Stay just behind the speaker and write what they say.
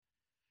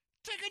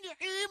Taking your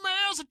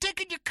emails and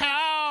taking your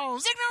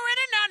calls. Ignorant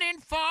and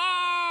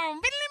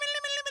uninformed.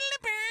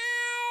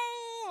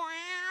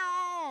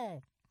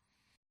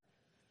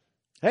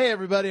 Hey,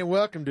 everybody, and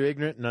welcome to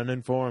Ignorant and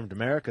Uninformed,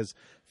 America's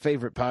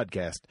favorite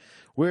podcast.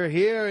 We're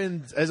here,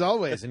 as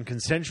always, in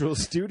Consensual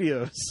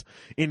Studios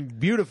in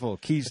beautiful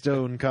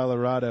Keystone,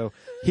 Colorado,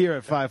 here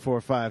at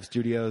 545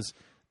 Studios,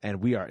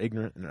 and we are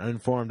Ignorant and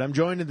Uninformed. I'm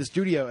joined in the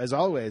studio, as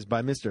always,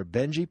 by Mr.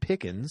 Benji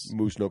Pickens.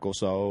 Moose knuckle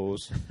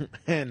sauce.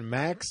 And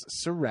Max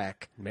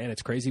Serac. Man,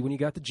 it's crazy when you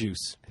got the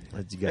juice.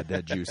 You got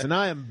that juice. And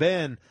I am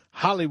Ben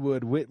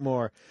Hollywood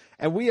Whitmore.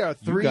 And we are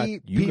three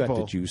people. You got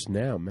the juice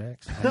now,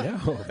 Max. I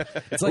know.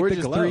 It's like We're the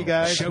just glow. three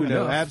guys Show who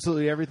know enough.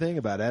 absolutely everything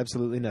about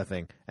absolutely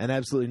nothing, and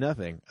absolutely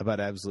nothing about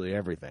absolutely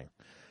everything.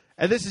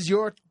 And this is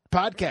your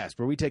podcast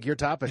where we take your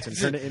topics and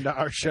turn it into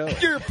our show.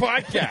 Your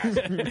podcast.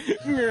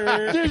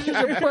 This is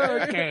a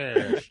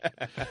podcast.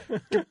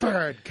 The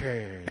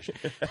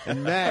podcast.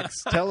 And Max,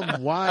 tell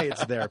them why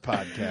it's their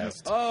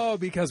podcast. Oh,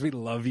 because we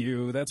love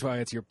you. That's why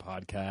it's your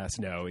podcast.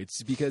 No,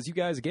 it's because you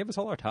guys gave us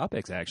all our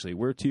topics, actually.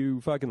 We're too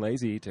fucking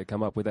lazy to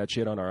come up with that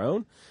shit on our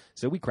own,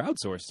 so we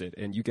crowdsourced it,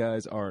 and you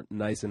guys aren't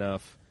nice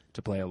enough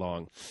to play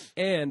along.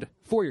 And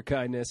for your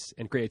kindness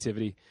and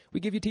creativity, we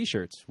give you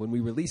T-shirts. When we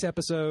release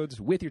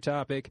episodes with your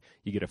topic,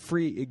 you get a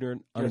free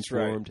Ignorant, That's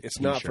Uninformed right. It's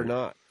T-shirt. not for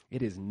naught.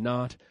 It is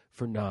not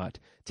for naught.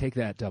 Take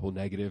that, double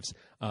negatives.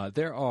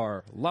 There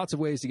are lots of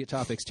ways to get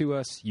topics to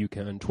us. You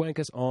can twank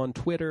us on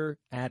Twitter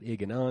at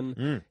Ig and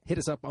Un. Hit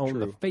us up on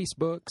the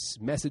Facebooks.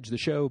 Message the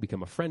show.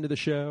 Become a friend of the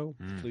show.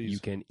 Please. You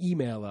can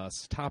email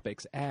us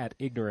topics at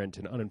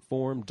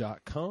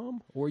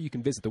ignorantanduninformed.com, or you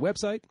can visit the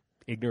website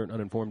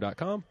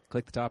ignorantuninformed.com.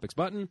 Click the topics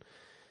button,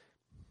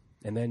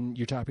 and then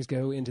your topics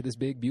go into this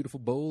big, beautiful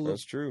bowl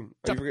That's of true.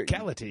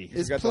 topicality.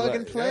 It's Forgot plug the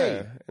and play. Yeah.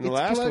 And the It's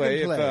last plug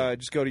way, and if play.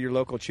 just go to your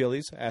local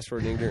Chili's, ask for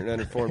an ignorant and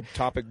uninformed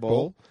topic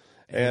bowl.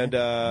 And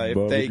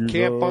if they Barbecue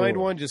can't bowl. find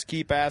one, just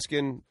keep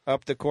asking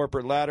up the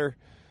corporate ladder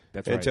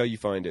That's right. until you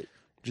find it.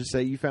 Just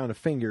say you found a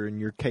finger in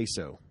your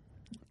queso.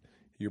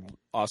 Your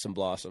awesome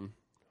blossom.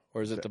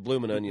 Or is it the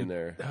bloomin' onion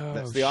there? Oh,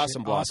 That's the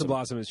awesome shit. blossom. Awesome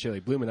blossom is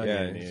chili. Bloomin' Yeah,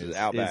 onion it's is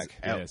Outback.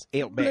 Yes.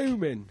 Outback.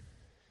 Bloomin'.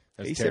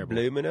 That's He terrible. said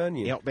bloomin'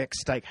 onion. Outback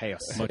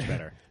Steakhouse. Much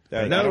better.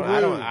 I No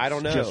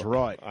don't know. Just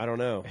right. I don't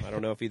know. I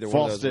don't know if either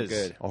one of those are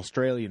Foster's good.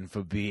 Australian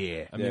for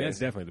beer. I mean, Yeah. that's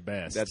definitely the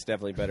best. That's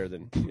definitely better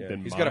than. Yeah.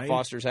 Than He's got a mine?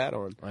 Foster's hat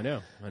on. I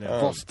know.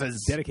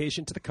 Foster's.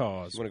 Dedication to the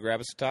cause. You want to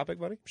grab us a topic,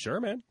 buddy? Sure,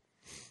 man.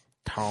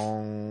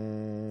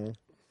 Tong.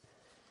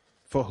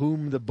 For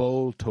whom the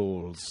bowl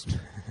tolls.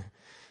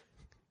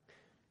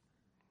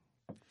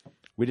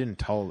 We didn't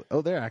toll.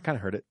 Oh, there. I kind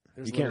of heard it.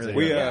 You can't really.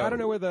 We, hear it. I don't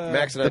know where the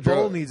Max and I The bowl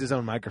drove. needs his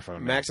own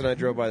microphone. Max and I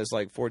drove by this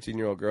like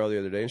 14-year-old girl the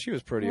other day, and she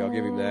was pretty. I'll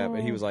give him that.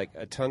 But he was like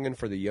a tonguing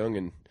for the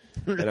youngin',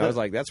 and I was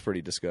like, "That's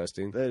pretty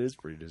disgusting." That is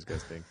pretty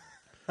disgusting.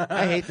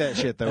 I hate that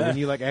shit though. When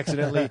you like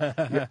accidentally,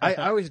 I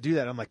always do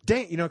that. I'm like,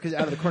 dang, because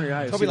out of the corner of your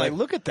eye, He'll you be see, like,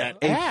 "Look at that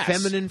a ass."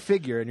 feminine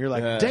figure, and you're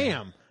like,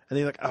 damn. And then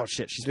you're like, oh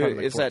shit, she's Dude, probably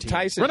like it's that 14.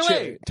 Tyson Run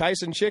away!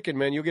 Tyson chicken,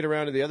 man. You'll get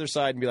around to the other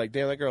side and be like,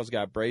 "Damn, that girl's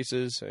got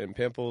braces and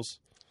pimples."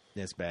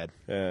 It's bad.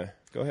 Yeah,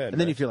 go ahead.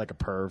 And then you Max. feel like a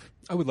perv.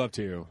 I would love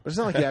to. But it's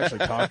not like you actually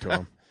talk to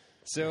him.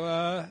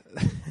 So,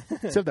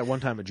 Except that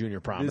one time at junior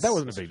prom. But that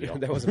wasn't a big deal.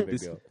 that wasn't a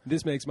big deal.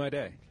 this makes my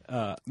day.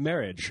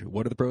 Marriage.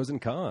 What are the pros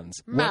and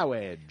cons?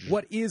 Marriage.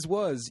 What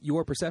was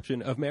your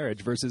perception of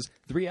marriage versus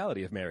the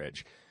reality of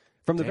marriage?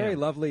 From the very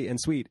lovely and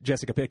sweet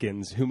Jessica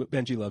Pickens, whom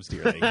Benji loves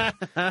dearly.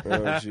 Oh,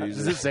 Does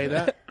Jesus, it say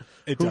that?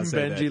 It Whom does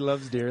say Benji that.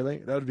 loves dearly?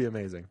 That would be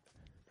amazing.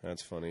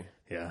 that's funny.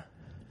 Yeah.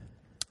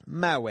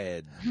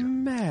 Marriage.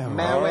 Marriage.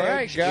 All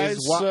right, guys,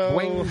 is what so-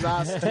 brings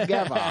us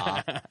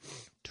together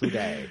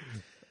today.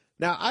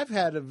 Now,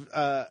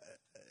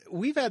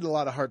 we've had a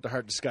lot of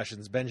heart-to-heart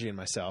discussions, Benji and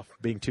myself,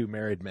 being two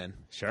married men.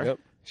 Sure. Yep.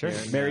 Sure.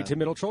 And, Married to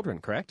middle children,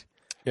 correct?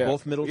 Yeah.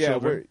 Both middle yeah,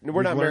 children. We're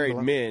We've not learned married a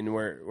lot. men.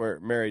 We're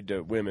married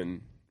to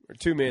women. We're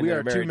two men We that are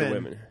are married two to men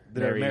women.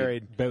 that are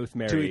married both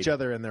married to each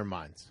other in their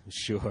minds.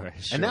 Sure.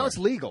 And now it's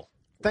legal.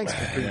 Thanks,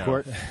 Supreme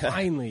Court.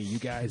 finally you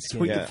guys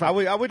can. Yeah. I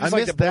would just I like to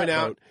missed that point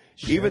out,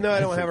 vote. even though I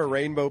don't have a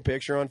rainbow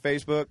picture on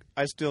Facebook,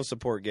 I still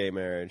support gay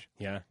marriage.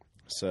 Yeah.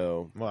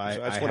 So, Well, I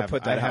just want to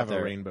put that I have out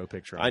there. a rainbow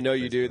picture on I know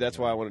you do. Facebook. That's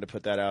why I wanted to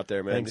put that out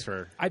there, man. Thanks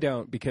for... I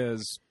don't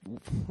because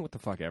what the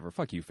fuck ever.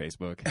 Fuck you,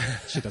 Facebook.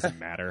 Shit doesn't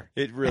matter.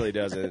 It really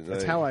doesn't.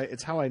 It's how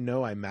I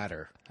know I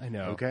matter. I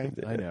know. Okay?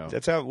 I know.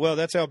 That's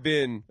how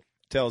Ben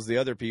tells the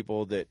other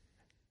people that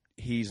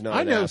he's not.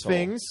 I an know asshole.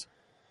 things.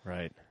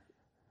 Right.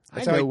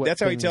 That's I know how what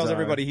he things tells are.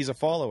 everybody he's a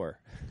follower.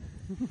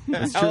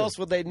 How true. else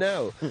would they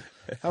know?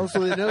 How else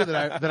will they know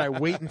that I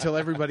wait until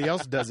everybody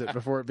else does it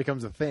before it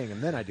becomes a thing,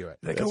 and then I do it?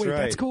 Like, That's oh, wait, right.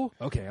 that's cool.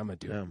 Okay, I'm gonna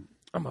do it. Yeah.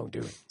 I'm gonna do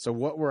it. So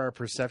what were our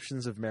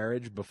perceptions of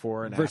marriage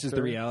before and Versus after?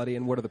 the reality,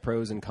 and what are the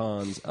pros and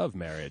cons of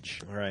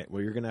marriage? All right.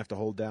 Well, you're going to have to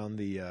hold down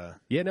the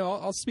Yeah, no,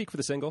 I'll speak for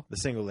the single.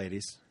 single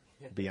ladies.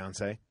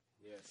 Beyonce.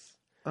 Yes.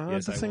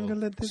 Yes, I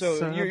will.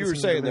 So you were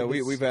saying that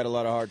we've had a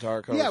lot of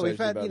heart-to-heart Yeah, conversations we've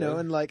had, about you know, that.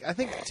 and like I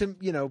think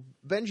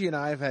Benji and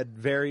I have had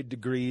varied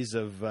degrees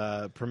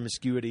of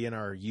promiscuity in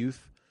our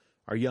youth,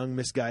 our young,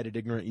 misguided,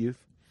 ignorant youth.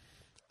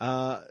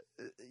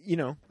 you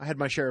know, I had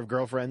my share of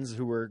girlfriends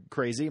who were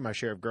crazy, my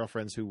share of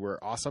girlfriends who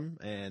were awesome,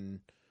 and,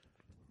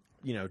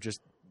 you know,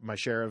 just my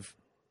share of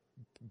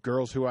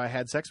girls who I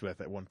had sex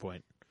with at one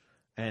point.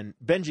 And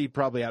Benji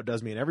probably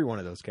outdoes me in every one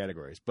of those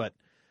categories. But,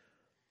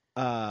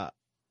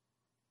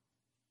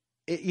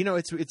 you know,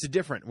 it's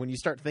different when you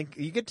start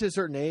thinking. You get to a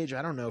certain age.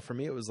 I don't know. For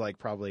me, it was like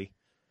it's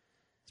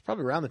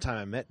probably around the time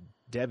I met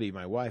Debbie,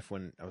 my wife,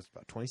 when I was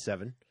about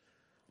 27.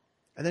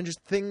 And then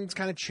just things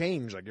kind of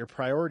change. Like your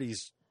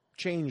priorities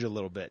change a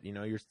little bit. You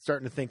know, you're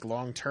starting to think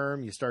long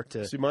term. You start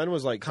to See, mine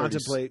was like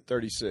contemplate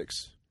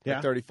 36. Yeah.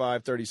 Like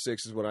 35,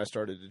 36 is when I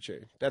started to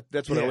change.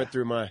 That's when I Yeah. went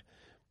through my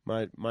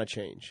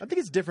change. I think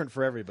it's different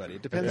for everybody.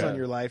 It depends Okay. on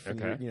your life and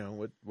Okay. your, you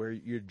know where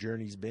your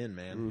journey's been,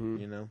 man. Mm-hmm.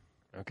 You know.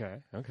 Okay.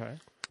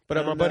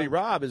 But my And, buddy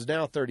Rob is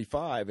now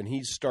 35, and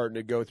he's starting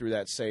to go through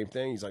that same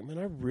thing. He's like, man,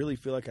 I really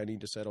feel like I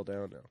need to settle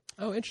down now.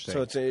 Oh, interesting.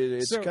 So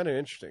it's So- kind of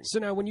interesting. So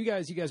now, when you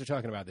guys are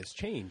talking about this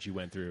change you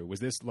went through, was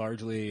this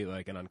largely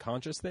like an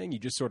unconscious thing? You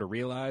just sort of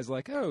realized,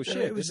 like, oh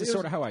shit, this is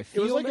sort of how I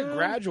feel. It was like now? a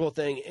gradual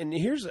thing. And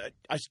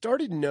I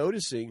started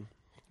noticing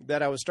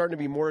that I was starting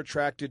to be more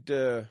attracted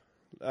to,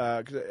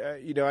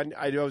 you know,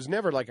 I was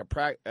never like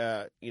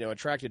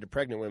attracted to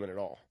pregnant women at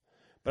all.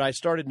 But I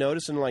started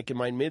noticing, like in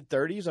my mid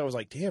 30s, I was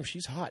like, damn,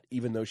 she's hot,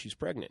 even though she's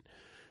pregnant.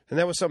 And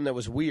that was something that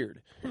was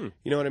weird. You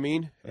know what I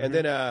mean? Mm-hmm. And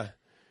then,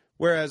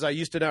 whereas I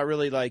used to not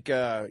really like,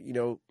 you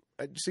know,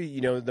 I'd see, you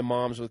know, the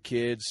moms with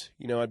kids,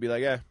 you know, I'd be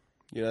like,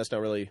 you know, that's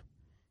not really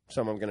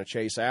something I'm going to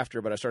chase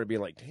after. But I started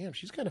being like, damn,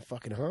 she's kind of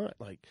fucking hot.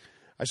 Like,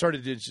 I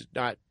started to just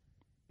not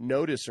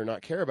notice or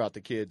not care about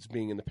the kids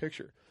being in the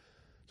picture.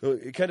 So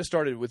it kind of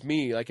started with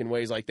me, like in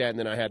ways like that. And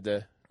then I had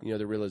the, you know,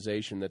 the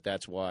realization that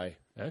that's why,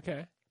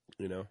 Okay.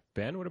 you know.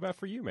 Ben, what about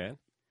for you, man?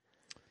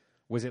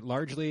 Was it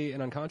largely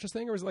an unconscious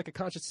thing, or was it like a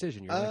conscious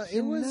decision? You're like,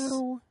 It was.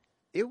 "No."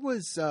 It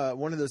was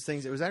one of those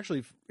things. It was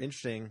actually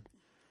interesting.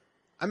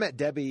 I met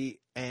Debbie,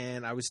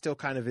 and I was still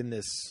kind of in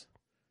this,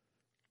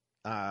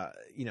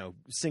 you know,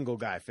 single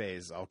guy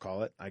phase. I'll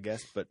call it, I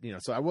guess. But you know,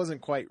 so I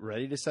wasn't quite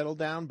ready to settle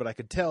down. But I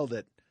could tell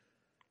that,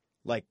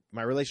 like,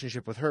 my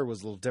relationship with her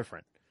was a little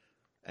different,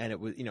 and it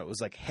was, you know, it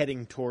was like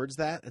heading towards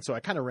that. And so I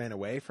kind of ran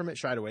away from it,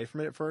 shied away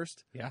from it at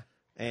first. Yeah.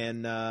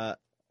 And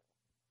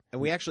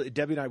we actually,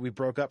 Debbie and I, we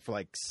broke up for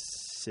like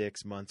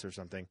 6 months or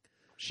something.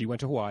 She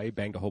went to Hawaii,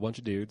 banged a whole bunch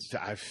of dudes.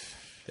 That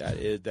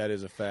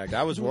is a fact.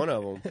 I was one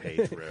of them.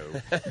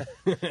 Pedro.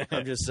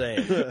 I'm just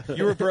saying.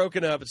 You were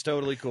broken up. It's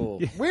totally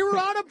cool. We were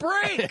on a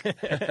break.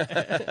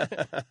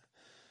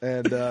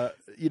 And,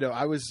 you know,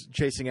 I was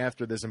chasing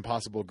after this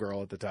impossible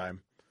girl at the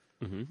time,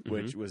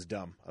 which was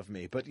dumb of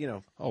me. But, you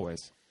know,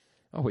 Always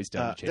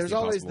done. to chase there's the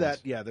always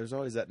impossible ones. there's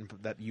always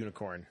that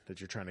unicorn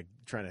that you're trying to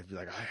be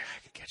like,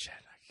 I could catch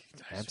that.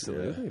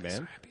 Absolutely, man.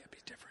 So happy I'd be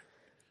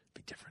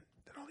different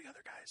than all the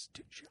other guys.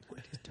 Dude,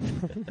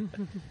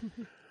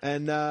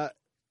 and,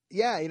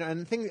 yeah, you know,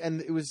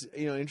 and it was,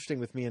 you know, interesting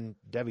with me and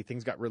Debbie,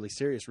 things got really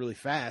serious really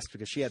fast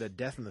because she had a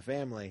death in the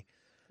family.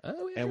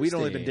 Oh, And we'd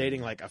only been interesting.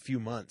 dating like a few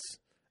months,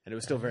 and it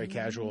was still very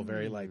casual,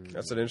 very like.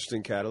 That's an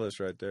interesting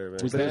catalyst right there,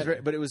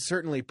 man. But it was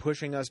certainly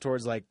pushing us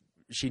towards like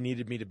she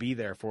needed me to be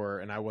there for her,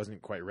 and I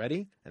wasn't quite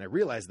ready, and I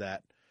realized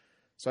that.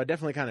 So I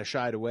definitely kind of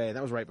shied away, and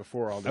that was right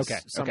before all this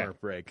summer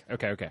break.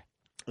 Okay.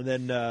 And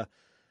then,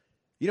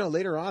 you know,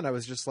 later on, I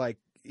was just like,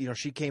 you know,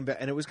 she came back,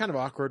 and it was kind of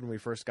awkward when we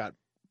first got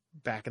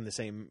back in the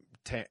same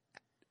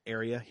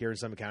area here in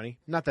Summit County.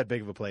 Not that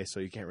big of a place, so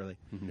you can't really.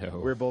 No. We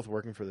were both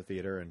working for the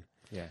theater, and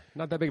Yeah,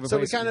 not that big of a so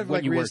we place. kind of when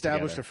like you work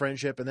reestablished together. a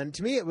friendship. And then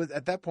to me, it was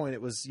at that point,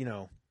 it was, you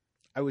know,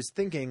 I was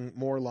thinking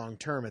more long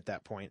term at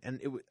that point. And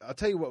I'll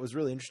tell you what was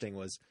really interesting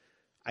was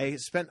I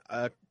spent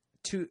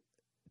two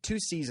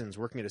seasons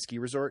working at a ski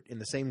resort in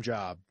the same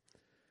job,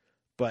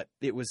 but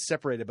it was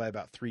separated by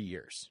about 3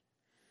 years.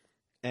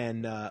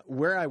 And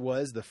where I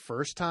was the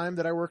first time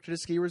that I worked at a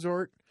ski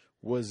resort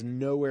was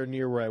nowhere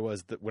near where I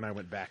was when I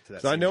went back to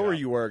that. So I same know where job.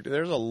 you worked.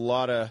 There's a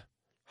lot of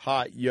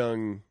hot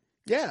young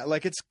Yeah,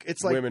 like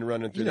it's like women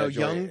running through you know, that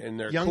joint, young- and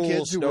they're young cool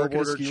kids who work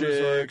at a snowboarder ski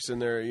chicks, resort.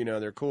 and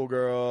they're cool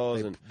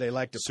girls, and they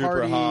like to super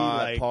party, hot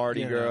like, party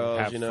you know, girls,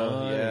 have you know,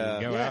 fun,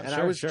 yeah. go Yeah, out. and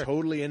I was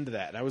totally into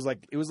that. And I was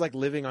like, it was like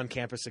living on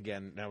campus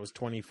again. And I was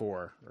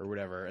 24 or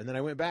whatever. And then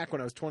I went back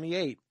when I was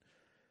 28,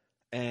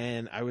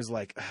 and I was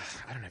like,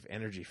 I don't have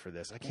energy for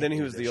this. I can't. Then he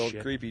do was this the old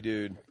shit. creepy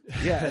dude.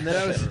 Yeah, and then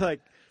I was like,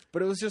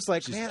 but it was just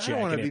like, Just man, I don't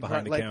jacking want to it be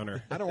behind the like,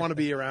 counter. I don't want to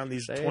be around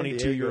these San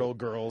 22-year-old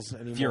girls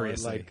anymore.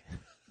 Furiously. Like,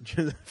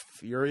 just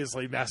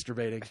furiously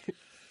masturbating.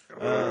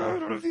 I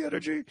don't have the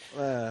energy.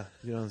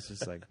 You know, it's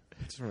just like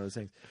it's one of those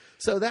things.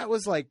 So that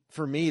was like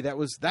for me, that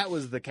was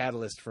the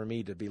catalyst for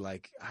me to be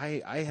like,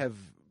 I have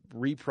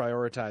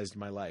reprioritized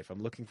my life.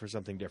 I'm looking for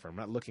something different. I'm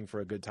not looking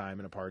for a good time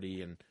and a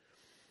party, and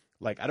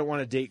like I don't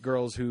want to date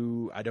girls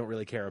who I don't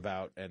really care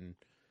about, and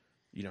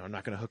you know, I'm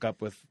not going to hook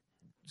up with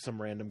some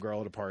random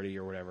girl at a party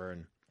or whatever.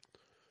 And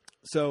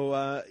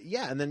so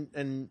yeah,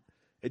 and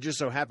it just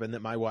so happened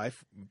that my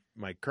wife,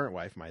 my current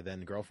wife, my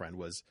then girlfriend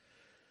was.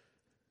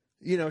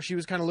 You know, she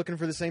was kind of looking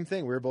for the same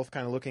thing. We were both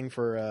kind of looking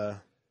for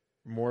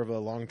more of a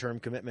long-term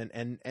commitment.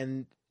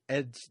 And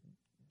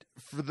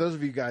for those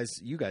of you guys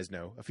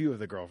know, a few of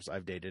the girls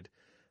I've dated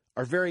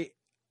are very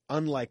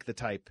unlike the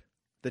type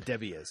that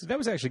Debbie is. That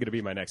was actually going to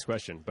be my next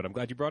question, but I'm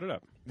glad you brought it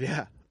up.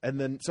 Yeah. And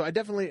then, so I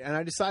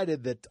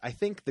decided that I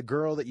think the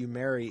girl that you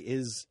marry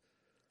is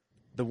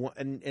the one.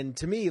 And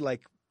to me,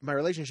 like, my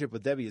relationship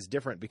with Debbie is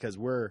different because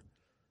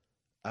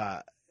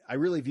I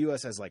really view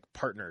us as like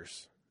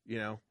partners, you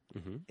know,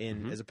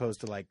 as opposed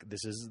to like,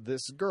 this is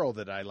this girl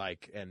that I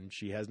like and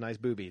she has nice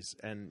boobies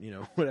and, you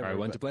know, whatever. I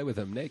want to play with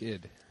them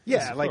naked. Yeah.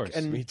 Yes, of like, course.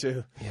 and Me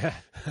too. Yeah.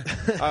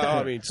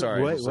 I mean,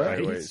 sorry. Wait.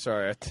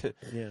 Sorry.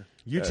 yeah.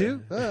 You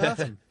too? Oh,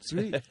 awesome.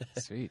 Sweet.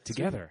 Sweet.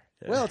 Together.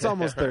 Well, it's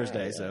almost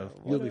Thursday, so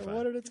you'll be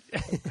fine.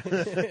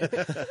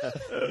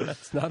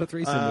 It's not a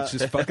threesome. It's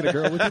just fucking a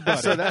girl with your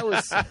buddy. So that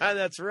was,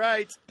 That's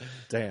right.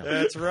 damn.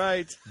 That's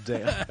right.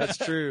 Damn. That's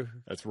true.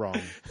 That's wrong.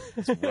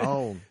 That's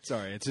wrong.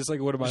 Sorry, it's just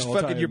like one of my Just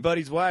all-time... fucking your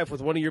buddy's wife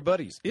with one of your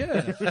buddies.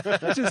 Yeah.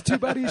 It's just two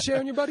buddies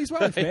sharing your buddy's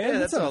wife, man. Yeah,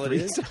 that's not all a it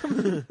is.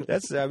 threesome.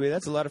 That's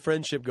a lot of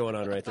friendship going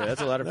on right there.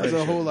 That's a lot of That's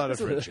friendship. a whole lot of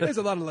friendship. There's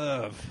a lot of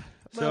love.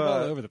 So, Love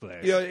all over the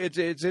place. You know, it's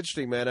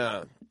interesting, man.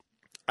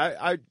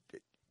 I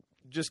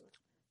just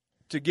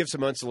to give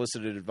some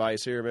unsolicited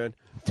advice here, man.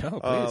 Oh,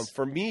 please.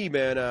 For me,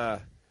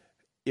 man,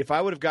 if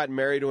I would have gotten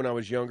married when I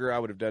was younger, I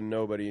would have done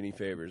nobody any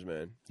favors,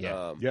 man.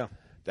 Yeah. Yeah.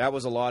 That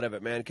was a lot of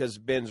it, man, because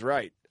Ben's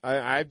right.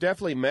 I've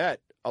definitely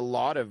met a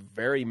lot of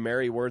very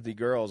marry-worthy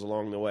girls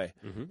along the way,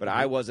 but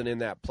I wasn't in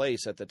that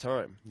place at the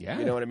time. Yeah.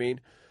 You know what I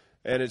mean?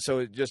 And so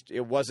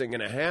it wasn't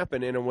going to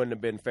happen, and it wouldn't have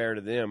been fair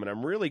to them. And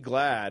I'm really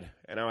glad,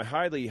 and I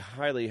highly,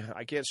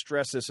 I can't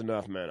stress this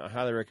enough, man. I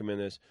highly recommend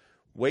this.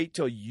 Wait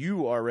till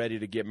you are ready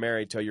to get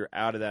married, till you're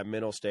out of that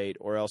mental state,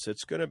 or else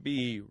it's going to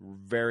be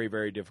very,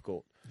 very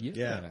difficult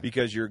Yeah.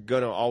 because you're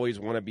going to always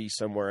want to be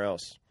somewhere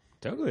else.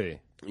 Totally.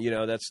 You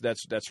know,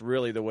 that's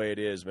really the way it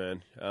is,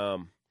 man.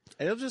 And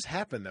it'll just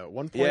happen though. At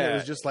one point, Yeah,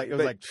 it was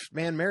like,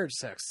 man, marriage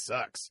sex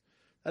sucks.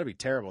 That'd be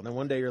terrible. And then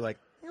one day you're like,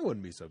 it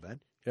wouldn't be so bad.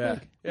 Yeah,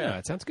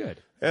 it sounds good.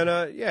 And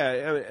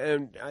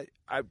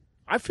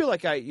I feel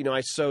like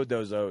I sowed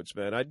those oats,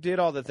 man. I did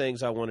all the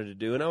things I wanted to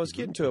do, and I was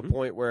getting to a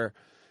point where,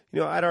 you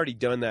know, I'd already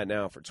done that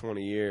now for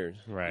 20 years.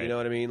 Right. You know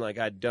what I mean? Like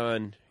I'd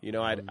done, you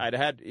know, I'd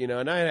had, you know,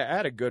 and I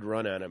had a good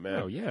run at it,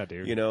 man. Oh, yeah,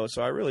 dude. You know,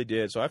 so I really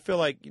did. So I feel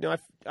like, you know,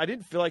 I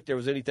didn't feel like there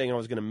was anything I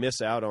was going to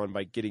miss out on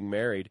by getting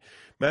married.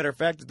 Matter of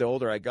fact, the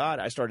older I got,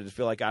 I started to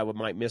feel like I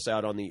might miss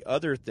out on the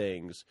other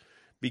things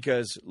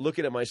because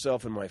looking at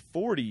myself in my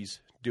 40s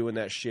doing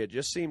that shit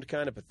just seemed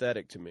kind of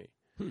pathetic to me.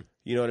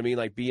 You know what I mean?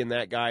 Like being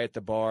that guy at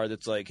the bar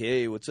that's like,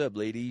 hey, what's up,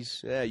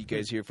 ladies? Yeah, you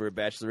guys here for a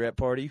bachelorette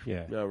party?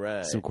 Yeah. All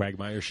right. Some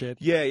Quagmire shit.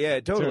 Yeah,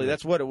 totally. Certainly.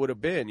 That's what it would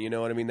have been. You know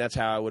what I mean? That's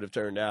how I would have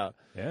turned out.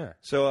 Yeah.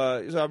 So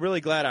I'm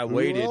really glad I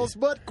waited. Who else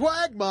but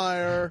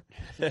Quagmire?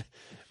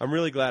 I'm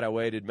really glad I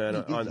waited, man,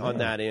 on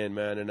that end,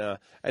 man.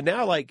 And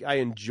now, like, I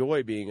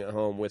enjoy being at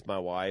home with my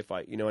wife.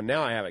 And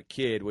now I have a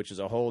kid, which is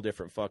a whole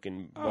different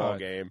fucking ball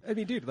game. I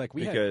mean, dude, like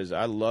Because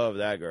I love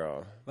that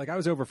girl. Like I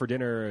was over for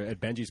dinner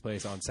at Benji's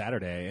place on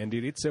Saturday, and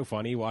dude, it's so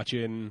funny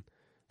watching.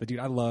 But dude,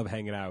 I love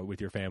hanging out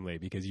with your family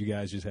because you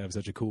guys just have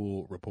such a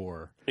cool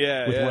rapport.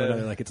 Yeah, with yeah. one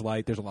another. Like it's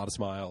light. There's a lot of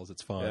smiles.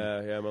 It's fun.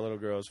 Yeah, my little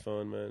girl's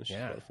fun, man. She's a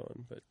Yeah. lot of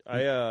fun. But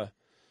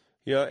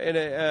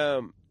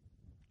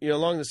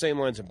along the same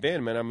lines of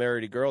Ben, man, I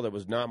married a girl that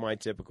was not my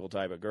typical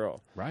type of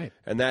girl, Right.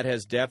 and that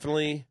has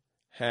definitely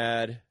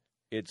had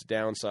its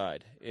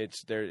downside.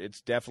 It's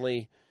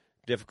definitely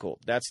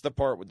difficult. That's the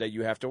part that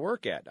you have to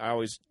work at. I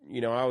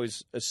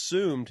always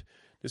assumed,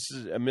 this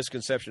is a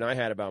misconception I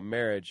had about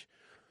marriage.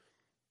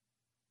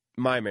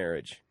 My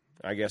marriage,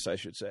 I guess I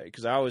should say,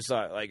 because I always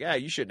thought, like,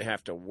 you shouldn't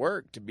have to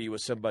work to be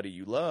with somebody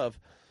you love.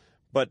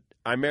 But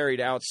I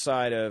married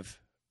outside of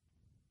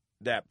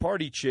that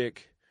party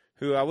chick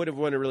who I would have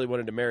really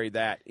wanted to marry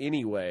that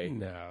anyway.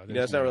 No,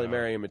 It's not really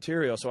marrying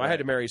material. So I had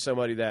to marry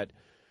somebody that,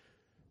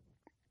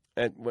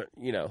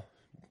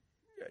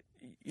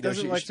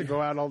 Doesn't like to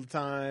go out all the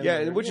time.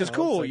 Yeah, or, which is it's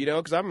cool, like-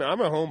 because I'm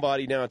a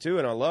homebody now too,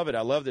 and I love it.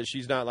 I love that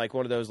she's not like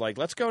one of those like,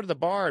 let's go to the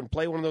bar and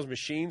play one of those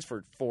machines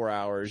for 4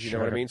 hours. You know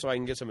what I Sure. mean? So I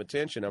can get some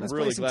attention. I'm Let's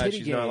really play some glad titty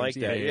she's not like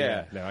games. that.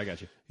 Yeah. No, I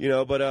got you.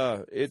 But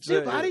it's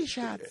New body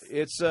shots.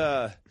 It's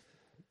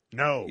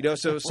No.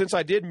 so since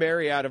I did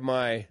marry out of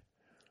my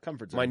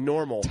Comfort zone. my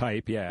normal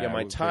Type, yeah.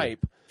 my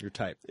type, Your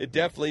type. it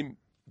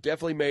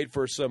definitely made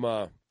for some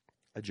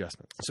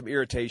Adjustments. some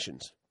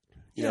irritations.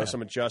 You know, Yeah.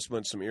 some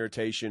adjustments, some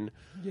irritation,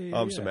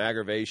 Yeah. some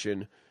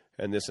aggravation,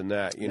 and this and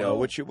that. You know,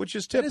 Well, which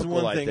is That typical.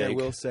 is one thing I I think.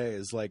 will say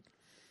is like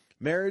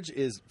marriage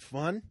is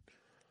fun,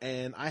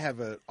 and I have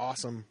an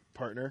awesome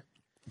partner.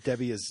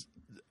 Debbie is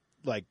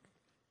like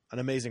an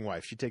amazing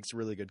wife. She takes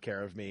really good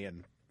care of me,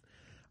 and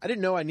I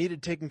didn't know I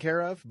needed taken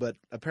care of, but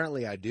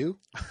apparently I do.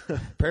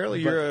 Apparently,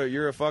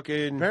 you're a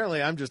fucking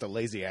Apparently, I'm just a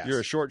lazy ass. you're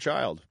a short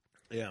child.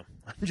 Yeah,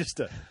 I'm just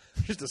a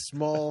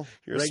small,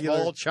 You're regular,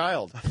 a small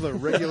child. a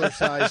regular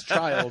sized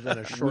child and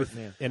a short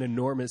man An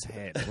enormous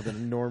head. with an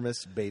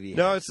enormous baby.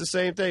 No, it's the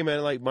same thing,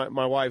 man. Like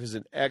my wife is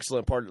an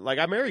excellent partner. Like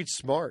I married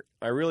smart.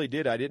 I really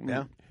did. I didn't.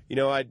 Yeah. You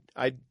know, I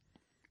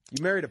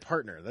You married a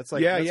partner. That's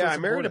like yeah. that's what's I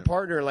married important. a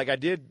partner. Like I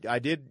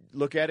did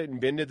look at it, and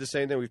Ben did the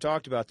same thing. We've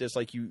talked about this.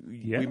 Like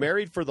we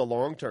married for the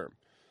long term.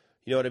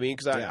 You know what I mean?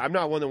 Because I'm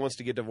not one that wants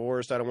to get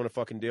divorced. I don't want to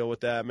fucking deal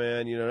with that,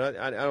 man. You know,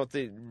 I don't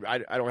think I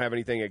don't have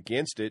anything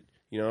against it.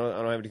 You know,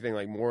 I don't have anything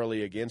like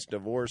morally against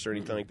divorce or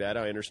anything like that.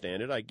 I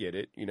understand it. I get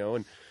it. You know,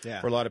 and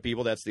for a lot of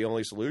people, that's the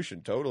only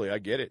solution. Totally, I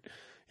get it.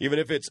 Even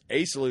if it's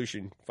a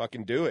solution,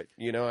 fucking do it.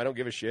 You know, I don't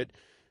give a shit.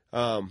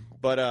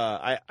 But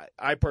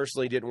I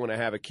personally didn't want to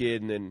have a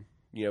kid and then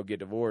get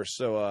divorced.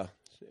 So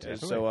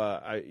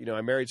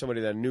I married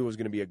somebody that I knew was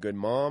going to be a good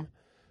mom.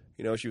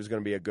 You know, she was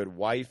going to be a good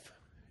wife.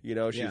 You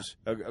know, she's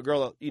a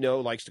girl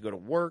that likes to go to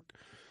work.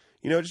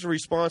 You know, just a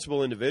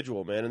responsible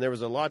individual, man. And there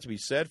was a lot to be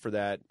said for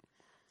that.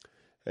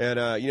 And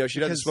she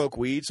doesn't smoke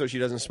weed, so she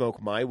doesn't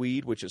smoke my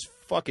weed, which is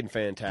fucking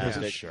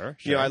fantastic. Yeah, sure.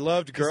 You know, I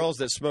loved girls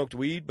that smoked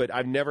weed, but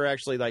I've never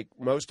actually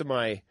most of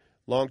my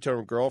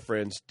long-term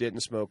girlfriends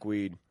didn't smoke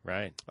weed.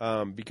 Right.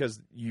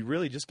 Because you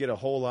really just get a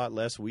whole lot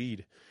less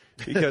weed.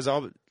 Because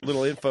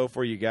little info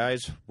for you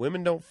guys,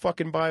 women don't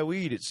fucking buy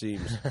weed, it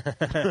seems.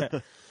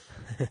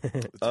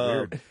 It's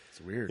weird.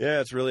 It's weird.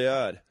 Yeah, it's really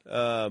odd.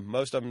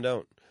 Most of them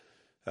don't.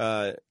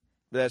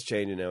 That's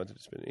changing now.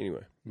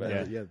 Anyway.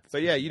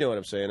 But yeah, you know what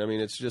I'm saying. I mean,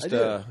 it's just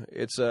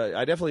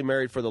I definitely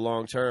married for the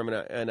long term,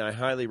 and I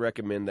highly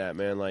recommend that,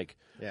 man. Like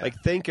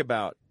think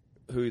about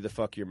who the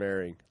fuck you're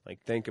marrying.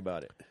 Like, think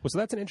about it. Well, so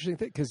that's an interesting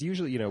thing because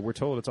usually, we're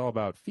told it's all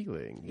about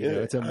feeling. You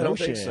know, it's emotion. I don't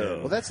think so.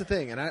 Well, that's the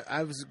thing, and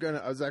I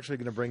was actually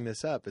gonna bring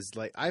this up. Is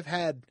like I've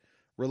had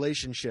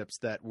relationships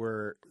that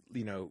were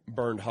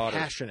burned hotter,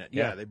 passionate.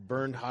 Yeah, they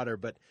burned hotter.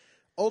 But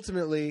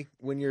ultimately,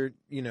 when you're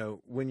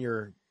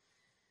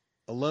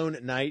alone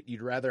at night,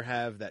 you'd rather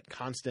have that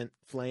constant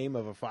flame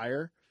of a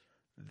fire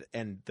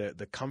and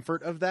the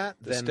comfort of that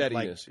the than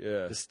steadiness,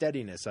 the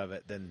steadiness of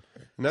it than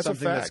that's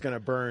something that's going to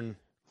burn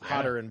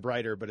hotter and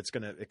brighter, but it's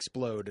going to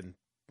explove and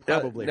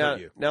probably hurt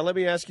you. Now let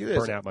me ask you this: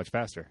 burn out much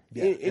faster.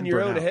 Yeah, in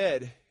your own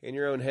head, have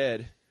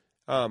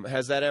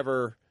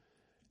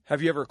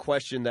you ever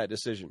questioned that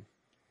decision?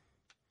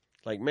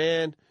 Like,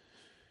 man,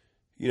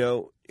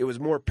 it was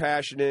more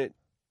passionate.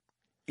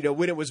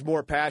 When it was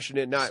more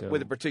passionate, not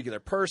with a particular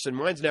person.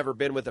 Mine's never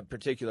been with a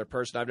particular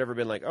person. I've never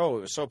been like, oh,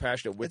 it was so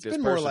passionate with this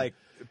person. It's been more like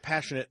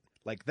passionate,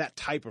 like that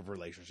type of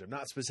relationship,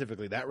 not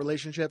specifically that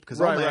relationship,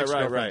 because all my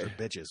ex-girlfriends are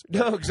bitches.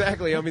 No,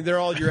 exactly. I mean, they're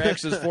all your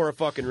exes for a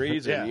fucking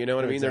reason. Yeah, you know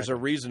what I mean? exactly. There's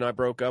a reason I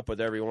broke up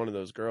with every one of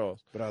those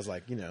girls. But I was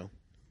like,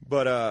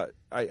 But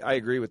I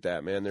agree with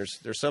that, man.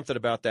 There's something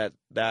about that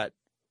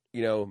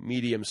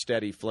medium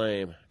steady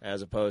flame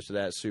as opposed to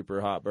that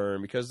super hot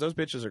burn, because those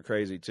bitches are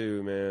crazy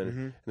too, man. Mm-hmm.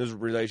 And those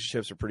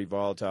relationships are pretty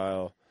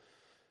volatile.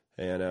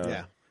 And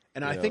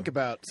and I think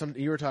about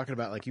you were talking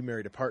about like you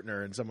married a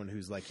partner and someone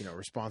who's like,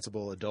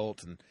 responsible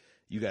adult, and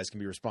you guys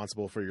can be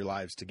responsible for your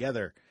lives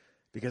together.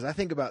 Because I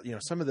think about,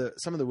 some of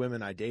the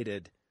women I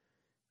dated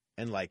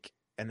and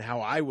how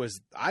I was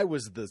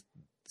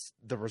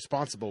the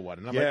responsible one,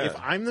 and I'm like, if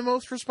I'm the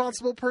most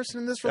responsible person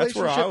in this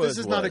relationship, this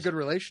is not a good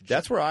relationship.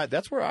 That's where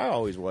I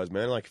always was,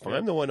 man. Like, if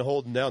I'm the one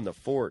holding down the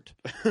fort,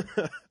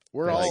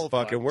 we're all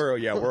fucking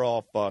we're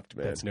all fucked,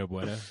 man. That's no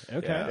bueno.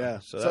 Okay, yeah.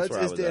 So that's where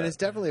I was at. It's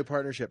definitely a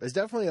partnership. It's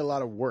definitely a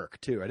lot of work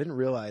too. I didn't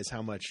realize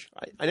how much.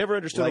 I never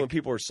understood when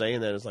people were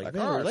saying that. It's like,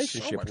 man, a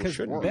relationship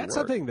shouldn't That's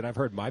work. something that I've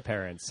heard my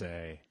parents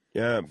say.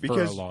 Yeah,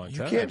 because for a long you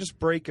time. can't just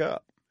break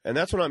up, and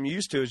that's what I'm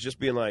used to. Is just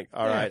being like,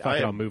 all right, I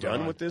am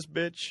done on. with this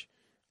bitch.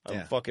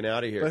 I'm fucking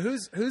out of here. But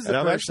who's the and person?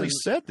 I've actually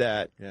said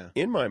that Yeah.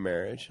 in my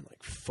marriage. I'm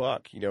like,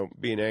 fuck,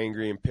 being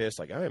angry and pissed.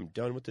 Like, I am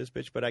done with this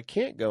bitch, but I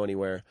can't go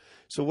anywhere.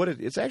 So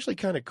it's actually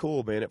kind of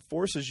cool, man. It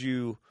forces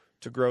you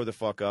to grow the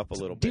fuck up a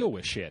little bit. Deal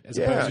with shit as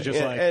opposed to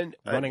just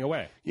running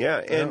away. Yeah,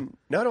 and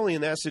not only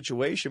in that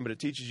situation, but it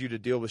teaches you to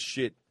deal with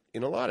shit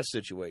in a lot of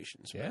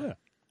situations. Yeah, man.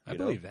 I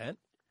believe that.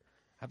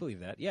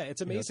 Yeah,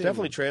 it's amazing. It's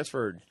definitely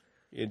transferred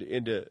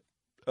into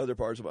other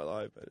parts of my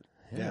life. But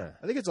Yeah.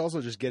 I think it's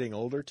also just getting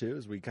older too,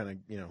 as we kind of,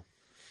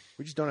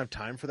 we just don't have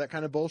time for that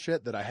kind of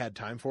bullshit that I had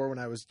time for when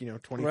I was,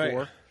 24.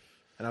 Right.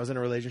 And I was in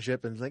a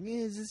relationship and it's like,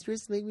 does this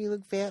dress make me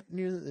look fat? And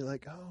you're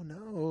like, oh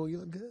no, you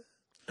look good.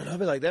 And I'll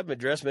be like, that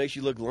dress makes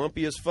you look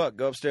lumpy as fuck.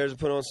 Go upstairs and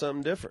put on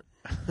something different.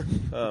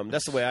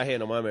 That's the way I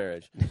handle my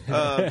marriage.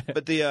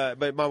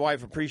 But my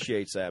wife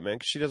appreciates that, man,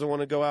 because she doesn't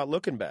want to go out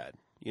looking bad.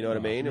 You know what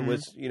I mean? Mm-hmm. It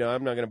was,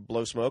 I'm not going to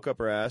blow smoke up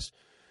her ass.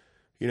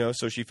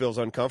 So she feels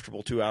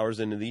uncomfortable 2 hours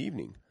into the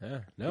evening. Yeah.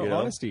 No,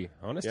 honesty.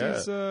 Honesty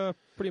is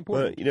pretty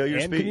important. Well,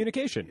 and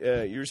communication.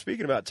 You were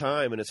speaking about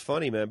time, and it's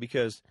funny, man,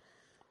 because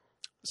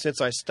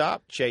since I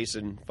stopped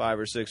chasing 5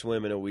 or 6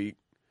 women a week,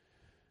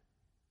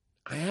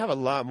 I have a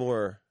lot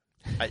more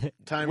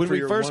time. When for we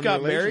your first one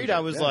got married, relationship. I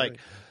was like,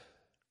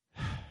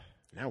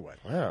 now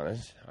what? wow,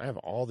 I have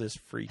all this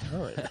free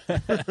time.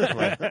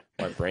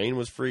 my brain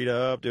was freed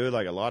up, dude.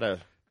 Like a lot of...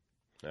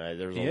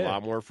 there was a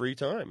lot more free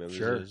time. It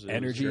was,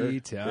 energy,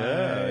 time.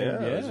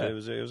 Yeah. It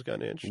was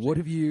kind of interesting. What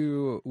have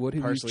you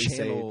Parsley,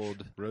 channeled?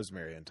 sage,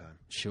 rosemary, and time.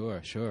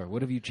 Sure.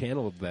 What have you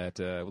channeled that?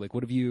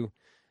 What have you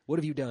What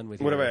have you done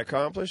with What your... have I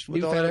accomplished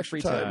with all newfound that extra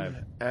free time?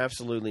 time?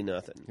 Absolutely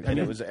nothing. And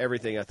it was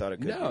everything I thought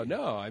it could be.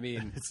 No. I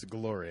mean, It's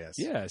glorious.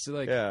 yeah. So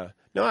like, Yeah.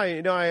 No,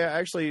 I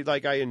actually,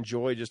 like, I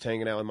enjoy just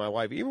hanging out with my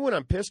wife, even when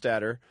I'm pissed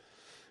at her.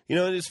 You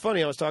know, it's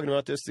funny. I was talking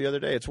about this the other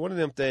day. It's one of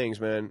them things,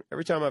 man.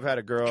 Every time I've had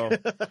a girl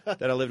that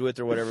I lived with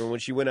or whatever, when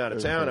she went out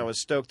of town, I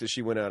was stoked that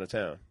she went out of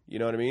town. You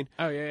know what I mean?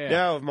 oh yeah.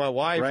 Now, with my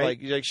wife, Right.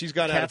 like she's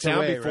gone out of Cat's town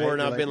away, before, right? and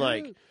You're I've been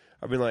like,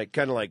 like,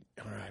 kind of like,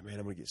 all right, man,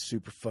 I'm gonna get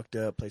super fucked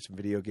up, play some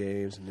video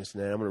games and this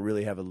and that. I'm gonna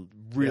really have a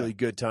really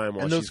good time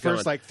while And those she's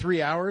first gone. like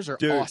 3 hours are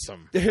Dude.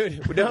 awesome.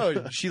 Dude,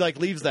 no, she like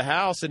leaves the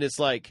house and it's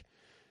like,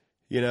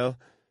 you know,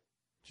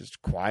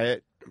 just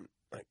quiet,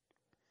 like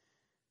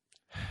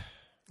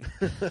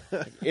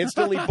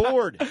instantly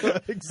bored.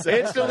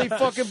 Instantly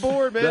fucking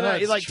bored, man.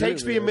 That's It like true,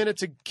 takes me a man. minute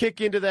to kick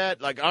into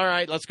that. Like, all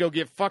right, let's go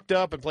get fucked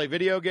up and play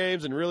video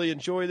games and really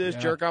enjoy this.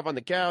 Yeah. Jerk off on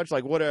the couch,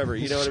 like whatever.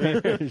 You know what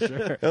I mean?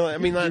 Sure. I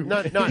mean, not You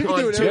on can do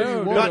to, whatever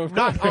you want.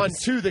 not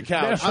onto the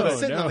couch. I'm No,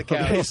 sitting on the no.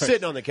 couch. He's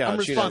sitting on the couch. I'm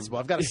responsible.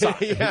 You I've got a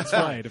sock. know? Yeah. That's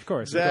right. Of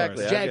course.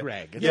 Exactly. Of course. Jag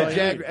rag. That's Yeah, all I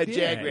jag, need. a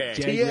jag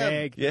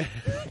rag. Jag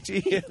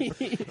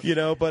TM. rag. You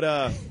know, but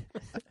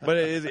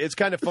it's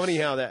kind of funny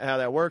how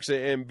that works.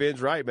 And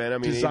Ben's right, man. I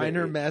mean,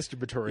 Designer even-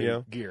 masturbatory you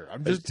know, gear.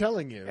 I'm just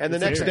telling you. and the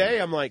It's next insane. day,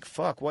 I'm like,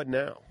 fuck, what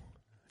now?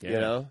 Yeah. You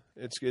know,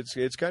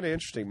 it's kind of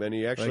interesting, man.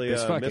 You Like actually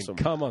this fucking miss them.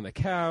 cum on the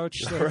couch.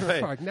 Like,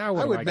 Right. Fuck, now what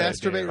I am would I gonna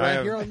masturbate do? right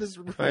have- here on this.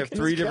 I have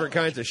 3 different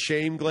kinds of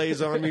shame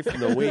glaze on me, from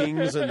the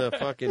wings and the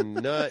fucking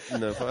nut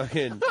and the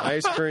fucking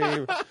ice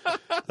cream.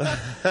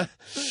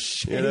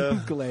 You know?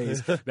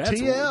 Glaze. That's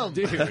TM.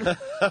 dude.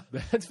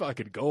 That's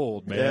fucking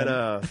gold, man.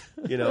 And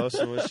you know,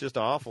 so it's just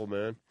awful,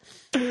 man.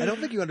 I don't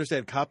think you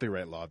understand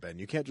copyright law, Ben.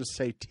 You can't just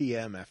say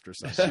TM after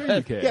something. Sure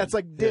you can. Yeah, it's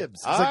like dibs.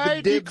 It's I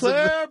like the dibs of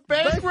declare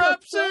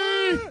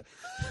bankruptcy.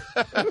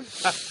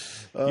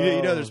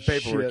 You know, there's Oh,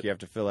 paperwork shit. you have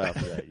to fill out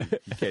for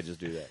that. You can't just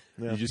do that.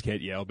 You just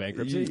can't yell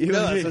bankruptcy. It No,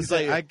 that's was, what I'm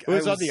saying. it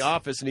was I on The was-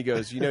 Office, and he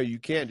goes, you know, you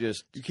can't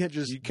just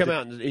You come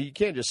out and you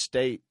can't just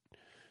state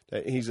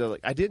that. He's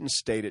like, I didn't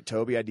state it,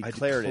 Toby. I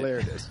declared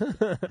it.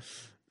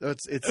 it.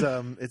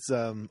 It's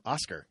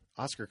Oscar.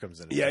 Oscar comes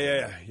in.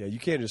 Yeah. You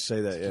can't just say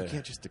that. You Yeah.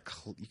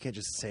 can't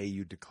just say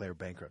you declare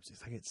bankruptcy.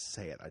 I can't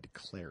say it. I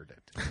declared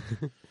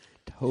it.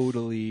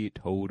 Totally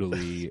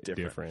Different.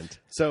 different.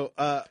 So,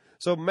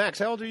 So Max,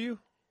 how old are you?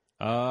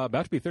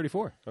 About to be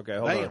 34. Okay,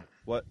 hold Bam. on.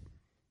 What?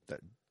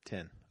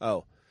 10.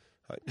 Oh.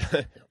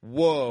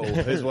 Whoa,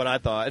 is what I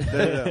thought.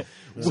 No.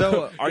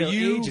 So, are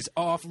age is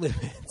off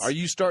limits? Are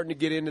you starting to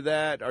get into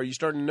that? Are you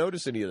starting to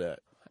notice any of that?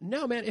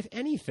 No, man. If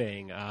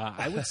anything,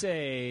 I would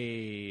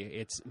say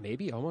it's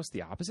maybe almost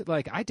the opposite.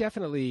 Like, I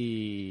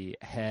definitely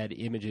had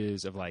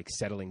images of like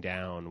settling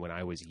down when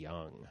I was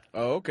young.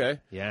 Oh, okay.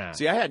 Yeah.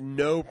 See, I had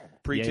no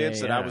pretense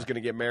Yeah. that I was going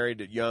to get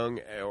married at young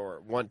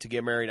or want to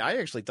get married. I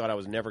actually thought I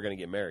was never going to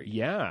get married.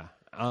 Yeah.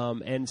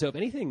 And so, if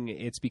anything,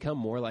 it's become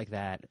more like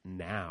that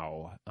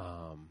now.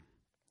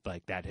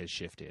 Like that has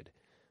shifted,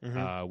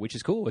 which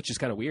is cool. It's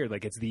just kind of weird.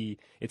 Like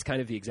it's kind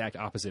of the exact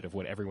opposite of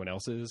what everyone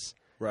else's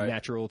Right.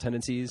 natural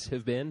tendencies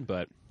have been.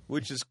 But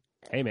Which is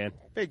hey, man,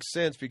 makes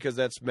sense because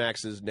that's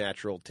Max's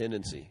natural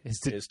tendency Is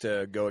is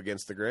to- to go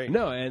against the grain.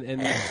 no,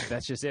 and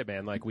that's just it,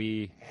 man. Like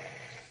we.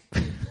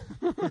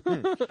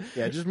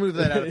 Yeah, just move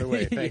that out of the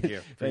way. Thank you.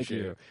 Thank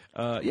Appreciate you.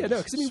 it. Yeah, no,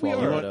 because I mean we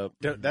Swallow are. it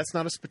up. That's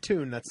not a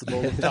spittoon. That's the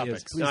bowl of Yes,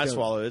 topics. please No, I don't.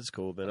 swallow it. It's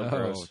cool, man. I'm Oh,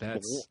 gross.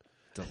 that's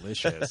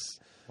delicious.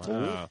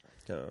 Wow.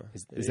 No.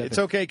 Is that It's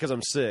the- okay because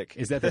I'm sick.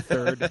 Is that the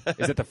third?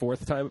 Is that the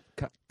fourth time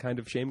kind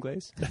of shame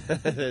glaze?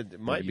 It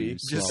might You be.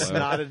 Just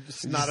swallow.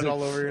 snotted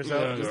all over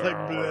yourself. Just like,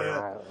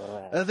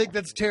 bleh. I think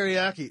that's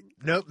teriyaki.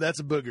 Nope,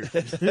 that's a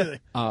booger.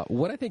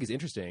 What I think is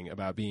interesting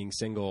about being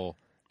single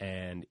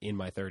and in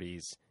my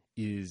 30s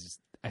is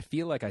I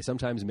feel like I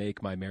sometimes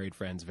make my married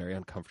friends very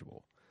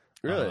uncomfortable.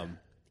 Really?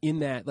 In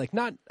that, like,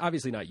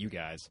 obviously not you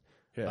guys.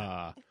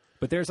 Yeah.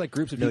 But there's like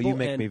groups of No, people. you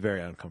make and- me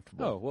very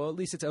uncomfortable. Oh well, at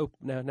least it's open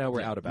now. Now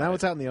we're out about now it.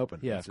 it's out in the open.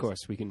 Yeah, It's of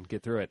course we can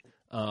get through it.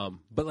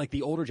 But like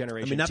the older I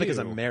generation, mean, not because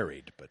too, I'm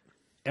married, but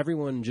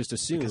everyone just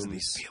because assumes of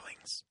these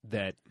feelings.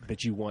 that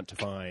you want to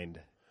find.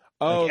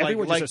 Oh, Like,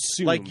 everyone just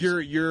assumes- like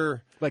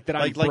you're Like that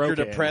I'm like you're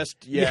broken.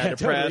 depressed. Yeah,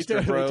 depressed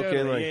totally, or broken.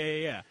 totally.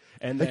 Like, Yeah.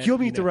 And like then, you'll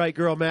meet you the know- right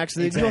girl, Max,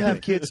 and then Exactly. you'll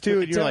have kids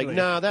too. And you're like, Totally.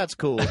 nah, that's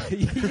cool.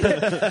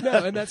 Yeah.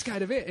 No, and that's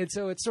kind of it. And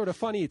so it's sort of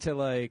funny to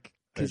like,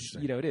 because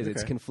you know it is.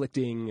 It's Okay.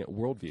 conflicting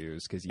worldviews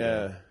because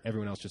Yeah.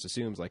 everyone else just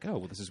assumes like, oh,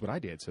 well, this is what I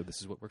did, so this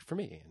is what worked for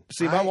me. And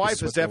See, my This wife is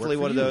is what's gonna definitely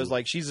work one for of those. you.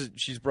 Like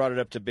she's brought it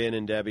up to Ben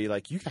and Debbie.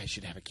 Like, you guys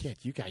should have a kid.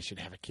 You guys should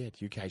have a kid.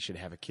 You guys should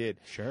have a kid.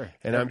 Sure.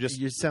 And I'm just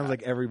You sound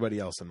like everybody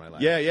else in my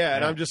life. yeah.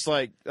 And I'm just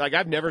like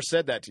I've never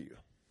said that to you.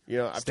 You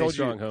know, I've Stay told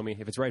strong, you. homie.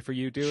 If it's right for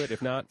you, do it.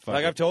 If not, fuck